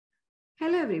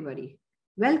everybody.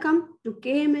 Welcome to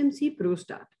KMMC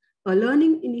ProStart, a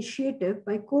learning initiative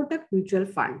by Kotak Mutual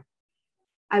Fund.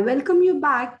 I welcome you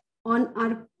back on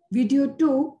our video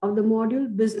 2 of the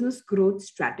module Business Growth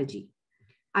Strategy.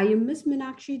 I am Ms.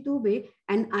 Meenakshi Dubey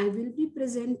and I will be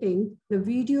presenting the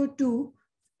video 2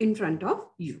 in front of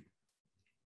you.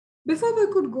 Before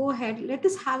we could go ahead, let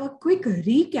us have a quick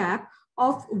recap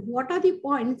of what are the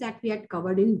points that we had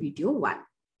covered in video 1.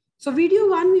 So video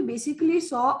 1, we basically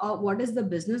saw what is the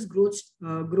business growth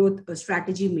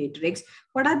strategy matrix.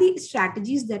 What are the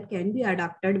strategies that can be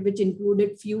adopted, which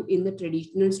included few in the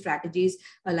traditional strategies,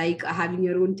 like having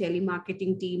your own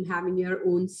telemarketing team, having your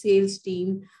own sales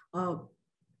team,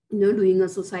 doing a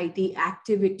society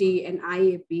activity and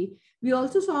IAP. We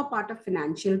also saw a part of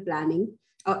financial planning.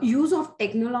 Use of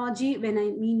technology. When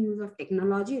I mean use of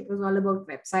technology, it was all about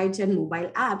websites and mobile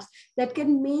apps that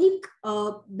can make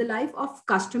the life of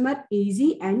customer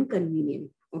easy and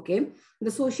convenient. Okay, the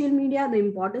social media, the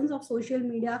importance of social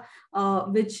media,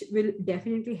 which will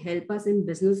definitely help us in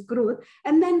business growth.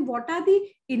 And then what are the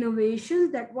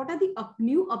innovations what are the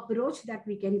new approach that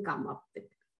we can come up with?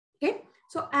 Okay,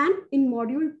 so and in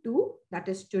module 2, that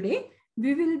is today,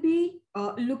 we will be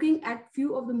looking at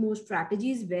few of the more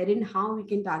strategies wherein how we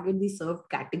can target the served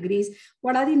categories.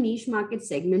 What are the niche market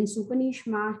segments, super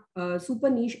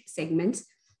niche segments.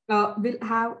 We'll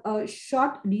have a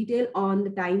short detail on the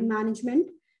time management.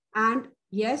 And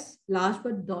yes, last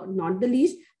but not the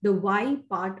least, the why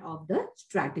part of the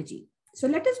strategy. So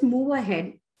let us move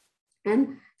ahead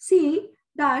and see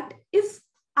that if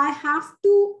I have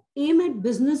to aim at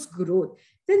business growth,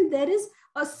 then there is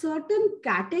a certain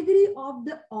category of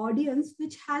the audience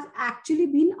which has actually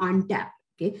been untapped.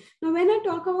 Okay. Now, when I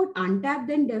talk about untapped,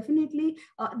 then definitely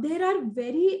there are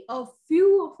very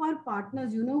few of our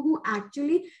partners, who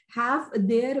actually have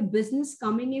their business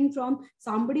coming in from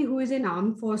somebody who is in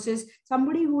armed forces,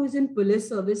 somebody who is in police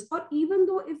service, or even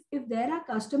though if there are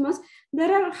customers,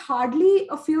 there are hardly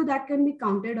a few that can be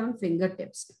counted on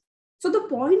fingertips. So the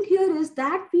point here is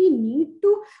that we need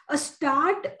to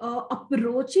start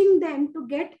approaching them to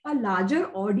get a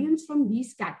larger audience from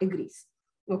these categories.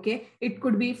 Okay, it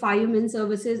could be fireman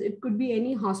services, it could be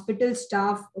any hospital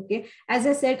staff. Okay, as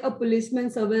I said, a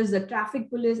policeman service, the traffic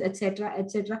police, etc.,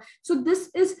 etc. So this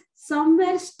is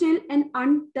somewhere still an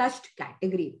untouched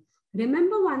category.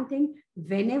 Remember one thing,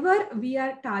 whenever we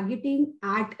are targeting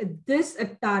at this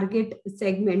target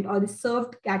segment or the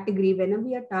served category, whenever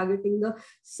we are targeting the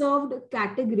served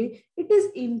category, it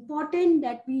is important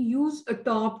that we use a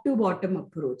top to bottom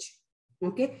approach.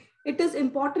 Okay, it is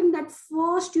important that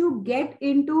first you get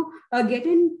in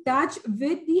touch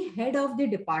with the head of the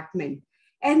department,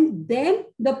 and then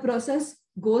the process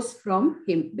goes from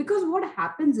him. Because what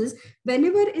happens is,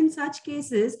 whenever in such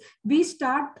cases we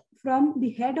start from the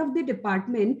head of the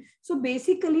department, so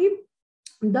basically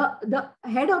the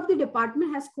head of the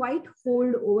department has quite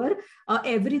hold over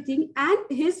everything, and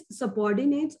his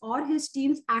subordinates or his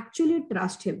teams actually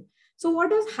trust him. So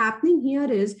what is happening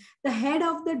here is, the head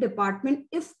of the department,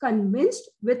 if convinced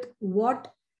with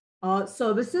what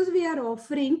services we are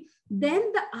offering,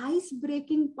 then the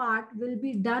ice-breaking part will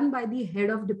be done by the head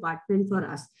of department for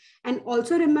us. And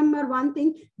also remember one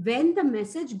thing, when the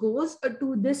message goes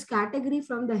to this category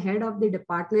from the head of the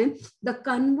department, the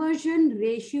conversion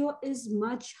ratio is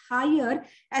much higher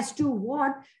as to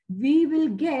what we will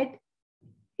get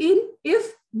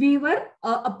if we were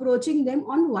approaching them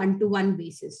on one-to-one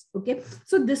basis. Okay,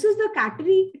 so this is the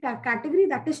category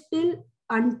that is still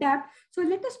untapped. So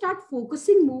let us start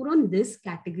focusing more on this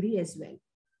category as well.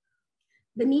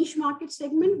 The niche market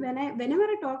segment, whenever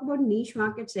I talk about niche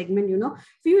market segment,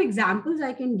 few examples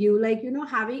I can give, like,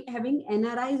 having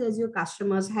NRIs as your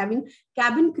customers, having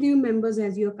cabin crew members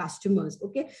as your customers.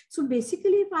 Okay, so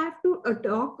basically, if I have to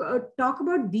talk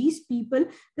about these people,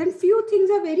 then few things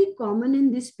are very common in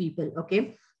these people.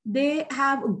 Okay, they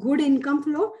have a good income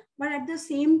flow, but at the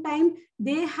same time,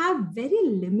 they have very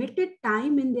limited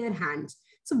time in their hands.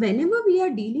 So whenever we are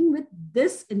dealing with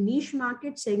this niche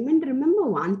market segment, remember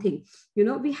one thing,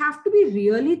 we have to be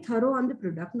really thorough on the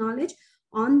product knowledge,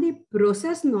 on the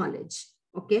process knowledge.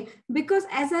 Okay, because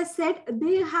as I said,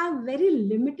 they have very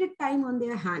limited time on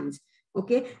their hands.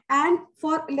 Okay, and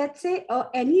for, let's say,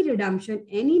 any redemption,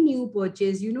 any new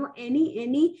purchase,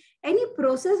 any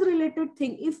process related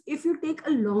thing, if you take a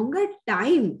longer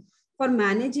time for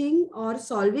managing or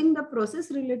solving the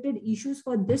process related issues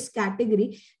for this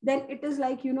category, then it is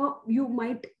like,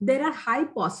 there are high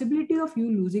possibility of you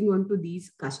losing on to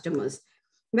these customers.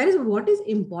 Whereas what is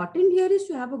important here is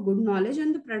to have a good knowledge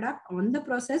on the product, on the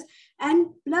process. And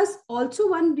plus also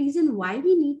one reason why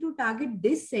we need to target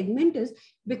this segment is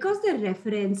because the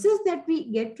references that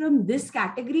we get from this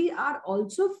category are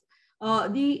also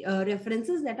the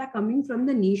references that are coming from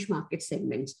the niche market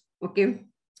segments. Okay.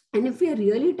 And if we are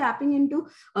really tapping into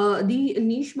the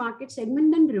niche market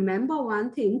segment, then remember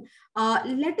one thing,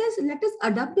 let us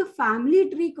adopt the family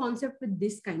tree concept with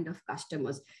this kind of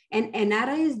customers. And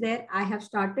NRI is there. I have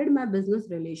started my business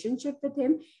relationship with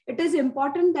him. It is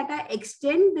important that I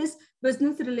extend this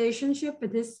business relationship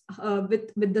with his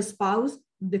with the spouse,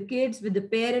 the kids, with the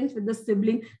parents, with the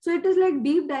sibling. So it is like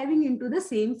deep diving into the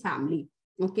same family.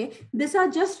 Okay, these are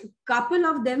just a couple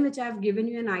of them which I've given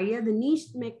you an idea. The niche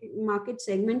market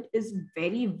segment is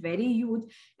very, very huge.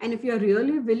 And if you're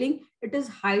really willing, it is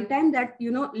high time that,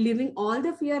 leaving all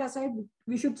the fear aside,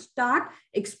 we should start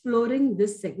exploring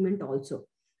this segment also.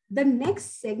 The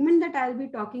next segment that I'll be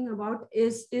talking about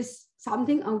is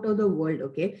something out of the world.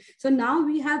 Okay, so now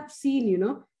we have seen,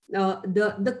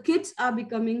 the kids are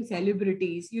becoming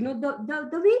celebrities.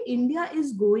 The way India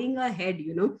is going ahead,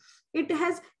 it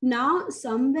has now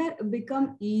somewhere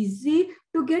become easy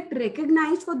to get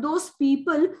recognized for those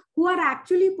people who are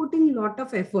actually putting a lot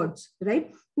of efforts,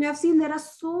 right? We have seen there are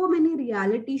so many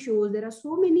reality shows, there are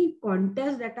so many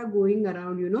contests that are going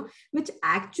around, which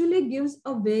actually gives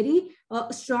a very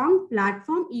strong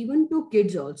platform even to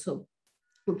kids also.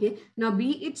 Okay, now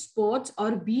be it sports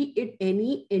or be it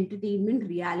any entertainment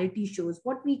reality shows,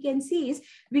 what we can see is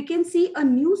we can see a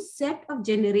new set of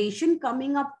generation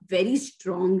coming up very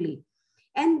strongly,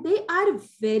 and they are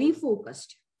very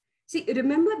focused. See,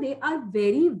 remember, they are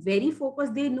very, very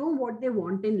focused. They know what they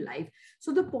want in life.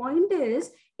 So the point is,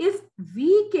 if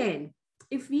we can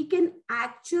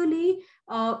actually,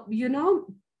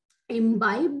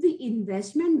 imbibe the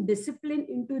investment discipline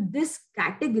into this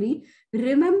category,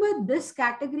 remember, this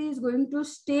category is going to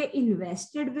stay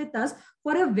invested with us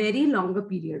for a very longer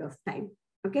period of time.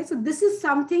 Okay, so this is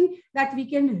something that we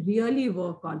can really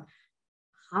work on.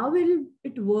 How will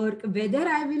it work? Whether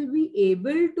I will be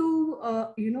able to,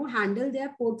 handle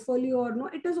their portfolio or no,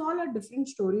 it is all a different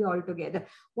story altogether.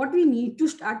 What we need to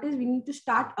start is we need to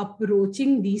start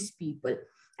approaching these people.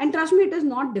 And trust me, it is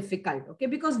not difficult, okay?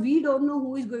 Because we don't know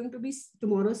who is going to be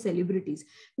tomorrow's celebrities.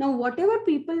 Now, whatever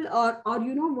people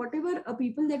whatever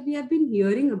people that we have been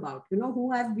hearing about,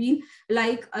 who have been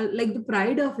like the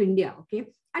pride of India, okay?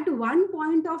 At one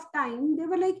point of time, they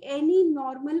were like any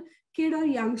normal kid or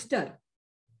youngster,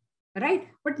 right?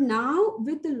 But now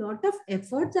with a lot of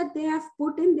efforts that they have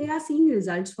put in, they are seeing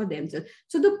results for themselves.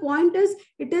 So the point is,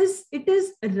 it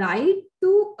is right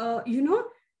to,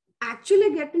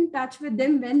 actually get in touch with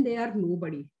them when they are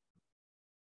nobody,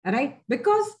 right?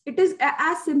 Because it is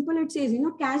as simple. It says,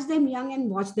 catch them young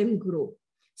and watch them grow.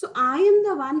 So I am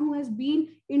the one who has been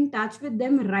in touch with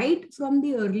them right from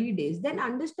the early days. Then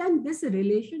understand this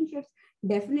relationships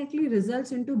definitely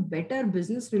results into better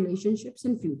business relationships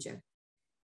in future.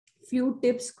 Few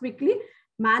tips quickly.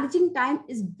 Managing time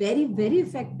is very, very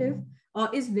effective.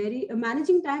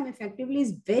 Managing time effectively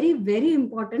is very, very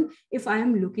important if I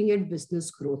am looking at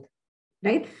business growth,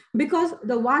 right? Because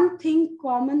the one thing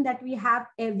common that we have,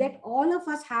 that all of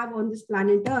us have on this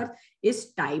planet Earth,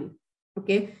 is time.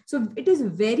 Okay, so it is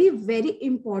very, very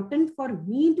important for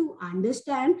me to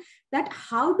understand that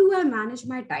how do I manage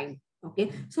my time.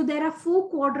 Okay, so there are 4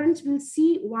 quadrants. We'll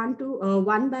see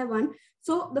one by one.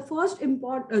 So the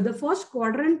first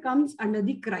quadrant comes under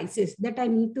the crisis, that I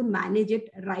need to manage it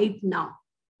right now.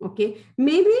 Okay,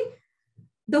 maybe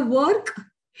the work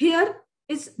here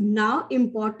is now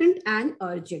important and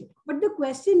urgent. But the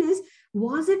question is,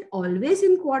 was it always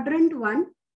in quadrant 1?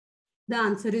 The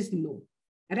answer is no.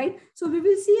 Right? So we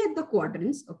will see at the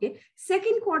quadrants. Okay,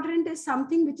 second quadrant is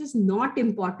something which is not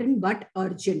important but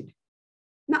urgent.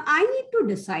 Now I need to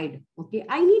decide, okay,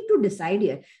 I need to decide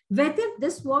here whether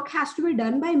this work has to be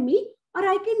done by me or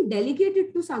I can delegate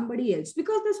it to somebody else,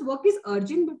 because this work is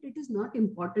urgent, but it is not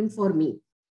important for me.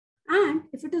 And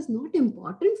if it is not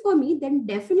important for me, then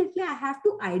definitely I have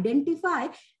to identify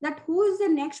that who is the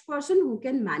next person who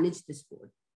can manage this board,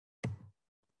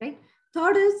 right?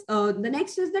 Third is, the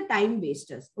next is the time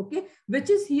wasters, okay, which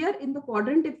is here in the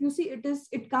quadrant. If you see,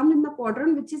 it comes in the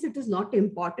quadrant, which is, it is not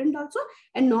important also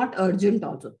and not urgent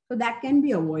also. So that can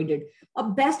be avoided. A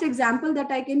best example that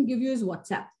I can give you is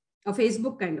WhatsApp, a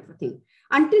Facebook kind of a thing.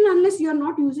 Unless you are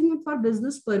not using it for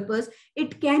business purpose,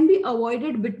 it can be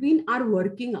avoided between our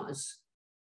working hours,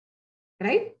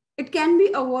 right? It can be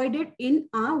avoided in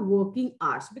our working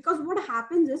hours, because what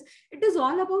happens is it is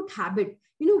all about habit.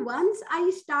 Once I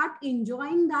start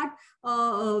enjoying that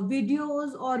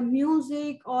videos or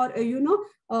music or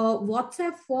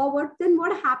WhatsApp forward, then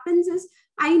what happens is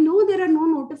I know there are no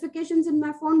notifications in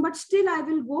my phone, but still I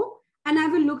will go and I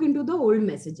will look into the old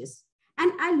messages,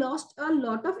 and I lost a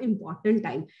lot of important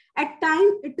time. At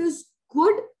time, it is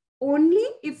good only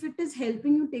if it is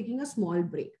helping you taking a small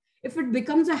break. If it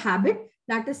becomes a habit,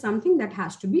 that is something that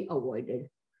has to be avoided.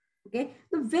 Okay.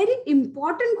 The very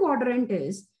important quadrant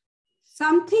is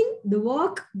something, the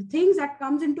work, the things that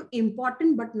comes into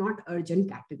important but not urgent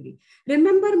category.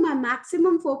 Remember, my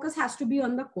maximum focus has to be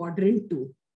on the quadrant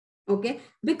 2. Okay.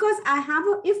 Because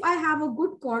if I have a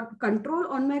good control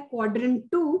on my quadrant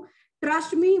 2,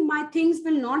 trust me, my things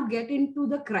will not get into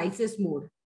the crisis mode.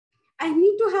 I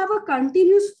need to have a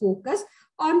continuous focus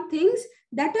on things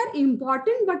that are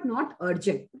important but not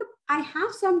urgent. I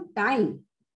have some time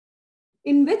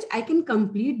in which I can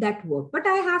complete that work, but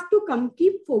I have to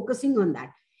keep focusing on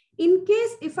that. In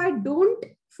case if I don't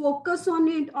focus on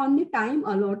it on the time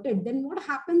allotted, then what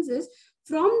happens is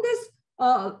from this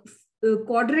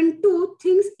quadrant 2,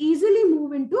 things easily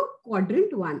move into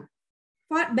quadrant 1.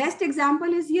 For best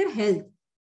example is here health,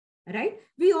 right?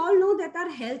 We all know that our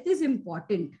health is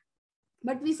important,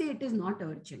 but we say it is not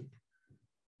urgent.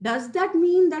 Does that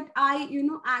mean that I,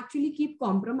 actually keep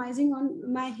compromising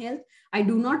on my health? I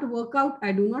do not work out.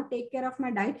 I do not take care of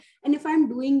my diet. And if I'm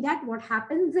doing that, what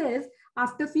happens is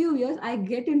after a few years, I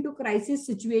get into crisis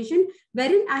situation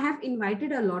wherein I have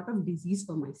invited a lot of disease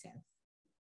for myself,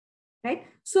 right?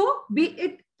 So be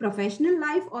it professional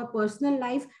life or personal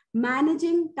life,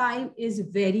 managing time is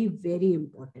very, very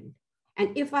important.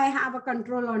 And if I have a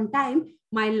control on time,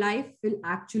 my life will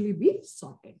actually be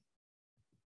sorted.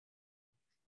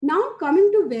 Now,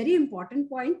 coming to very important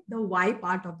point, the why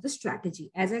part of the strategy.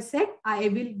 As I said, I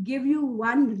will give you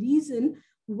one reason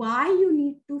why you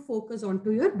need to focus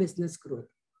onto your business growth.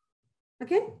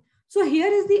 Okay. So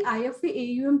here is the IFA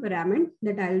AUM pyramid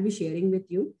that I will be sharing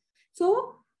with you.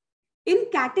 So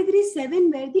in category 7,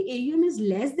 where the AUM is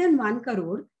less than 1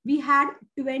 crore, we had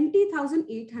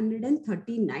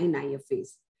 20,839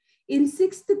 IFAs. In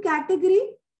 6th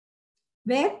category,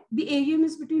 where the AUM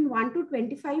is between 1 to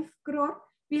 25 crore,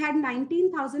 we had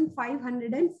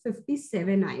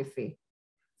 19,557 IFA.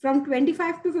 From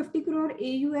 25 to 50 crore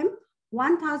AUM,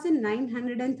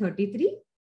 1,933.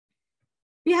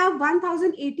 We have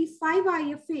 1,085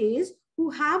 IFAs who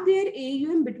have their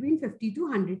AUM between 50 to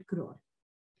 100 crore.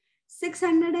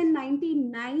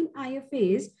 699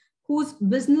 IFAs whose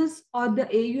business or the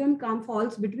AUM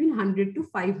falls between 100 to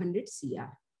 500 CR.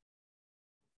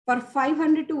 For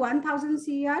 500 to 1,000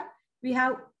 CR, we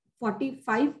have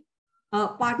 45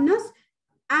 partners,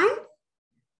 and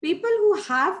people who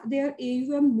have their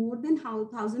AUM more than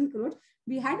 1,000 crores,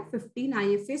 we had 15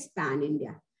 IFAs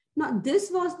pan-India. Now,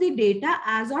 this was the data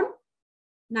as on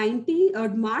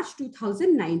March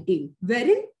 2019,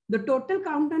 wherein the total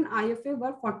count on IFA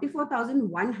were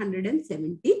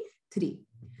 44,173.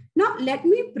 Now, let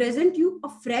me present you a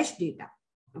fresh data.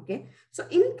 Okay, so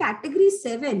in category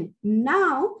 7,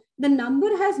 now the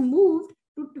number has moved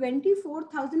to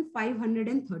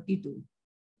 24,532.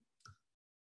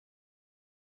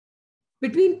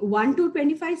 Between 1 to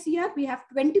 25 CR, we have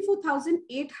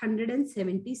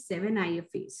 24,877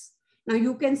 IFAs. Now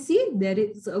you can see there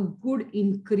is a good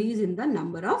increase in the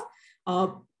number of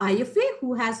IFA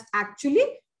who has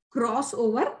actually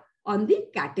crossover on the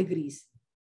categories.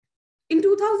 In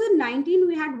 2019,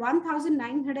 we had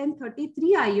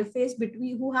 1,933 IFAs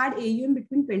who had AUM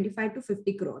between 25 to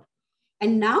 50 crore.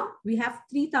 And now we have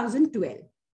 3,012.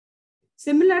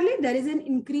 Similarly, there is an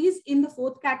increase in the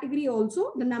 4th category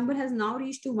also. The number has now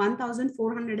reached to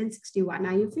 1,461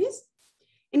 IFAs.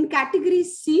 In category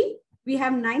C, we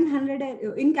have 900.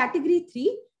 In category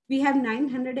 3, we have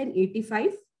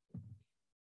 985.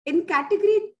 In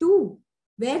category 2,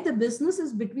 where the business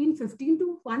is between 15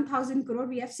 to 1,000 crore,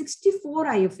 we have 64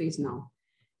 IFAs now.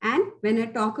 And when I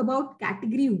talk about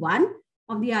category 1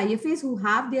 of the IFAs who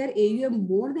have their AUM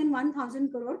more than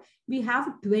 1,000 crore, we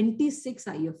have 26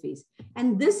 IFAs.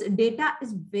 And this data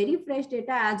is very fresh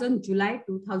data as on July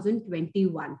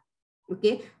 2021.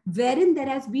 Okay, wherein there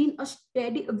has been a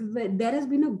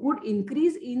good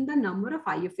increase in the number of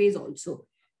IFAs also,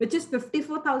 which is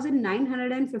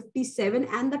 54,957,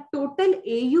 and the total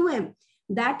AUM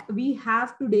that we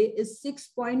have today is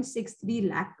 6.63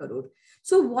 lakh crore.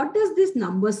 So what does this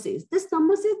number say? This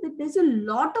number says that there's a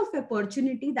lot of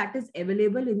opportunity that is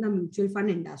available in the mutual fund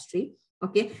industry.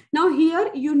 Okay, now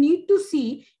here you need to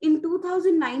see in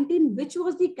 2019, which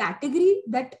was the category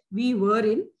that we were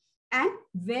in and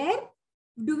where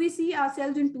do we see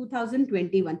ourselves in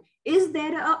 2021? Is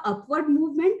there a upward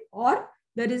movement or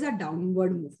there is a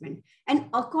downward movement? And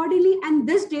accordingly, and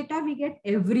this data we get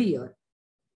every year.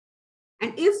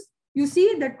 And if you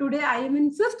see that today I am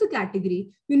in 5th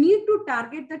category, you need to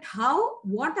target that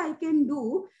what I can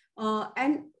do.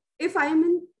 And if I am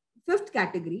in 5th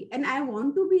category and I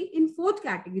want to be in 4th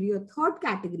category or 3rd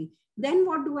category, then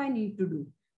what do I need to do?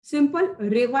 Simple,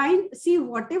 rewind, see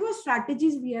whatever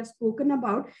strategies we have spoken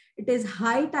about, it is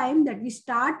high time that we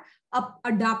start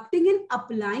adapting and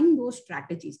applying those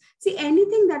strategies. See,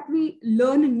 anything that we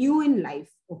learn new in life,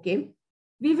 okay,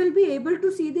 we will be able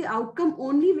to see the outcome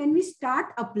only when we start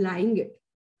applying it.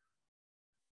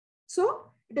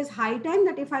 So it is high time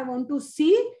that if I want to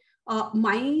see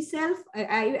myself,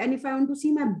 and if I want to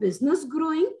see my business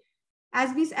growing,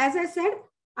 as I said,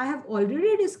 I have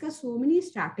already discussed so many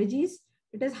strategies.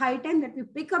 It is high time that we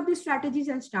pick up the strategies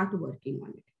and start working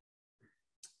on it.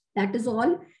 That is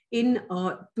all in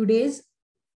today's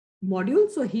module.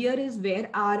 So here is where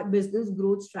our business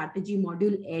growth strategy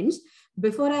module ends.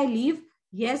 Before I leave,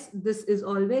 yes, this is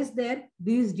always there.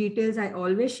 These details I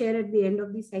always share at the end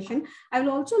of the session. I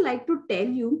will also like to tell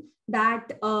you that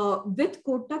with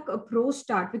Kotak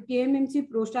ProStart, with KMMC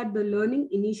ProStart, the learning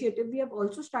initiative, we have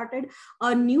also started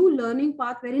a new learning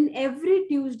path wherein every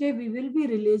Tuesday we will be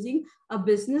releasing a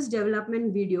business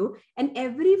development video, and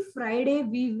every Friday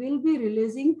we will be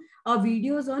releasing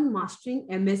videos on mastering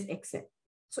MS Excel.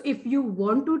 So if you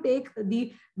want to take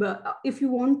if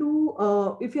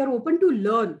you're open to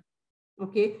learn,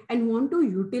 okay, and want to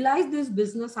utilize these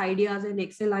business ideas and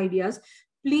Excel ideas,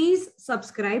 please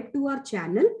subscribe to our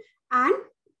channel, and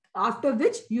after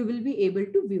which you will be able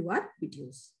to view our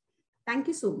videos. Thank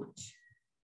you so much.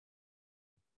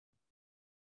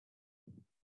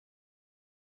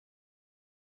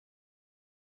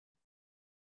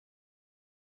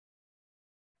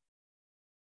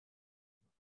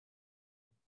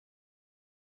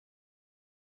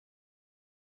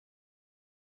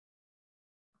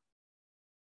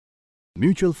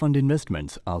 Mutual fund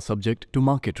investments are subject to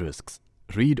market risks.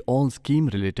 Read all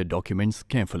scheme-related documents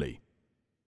carefully.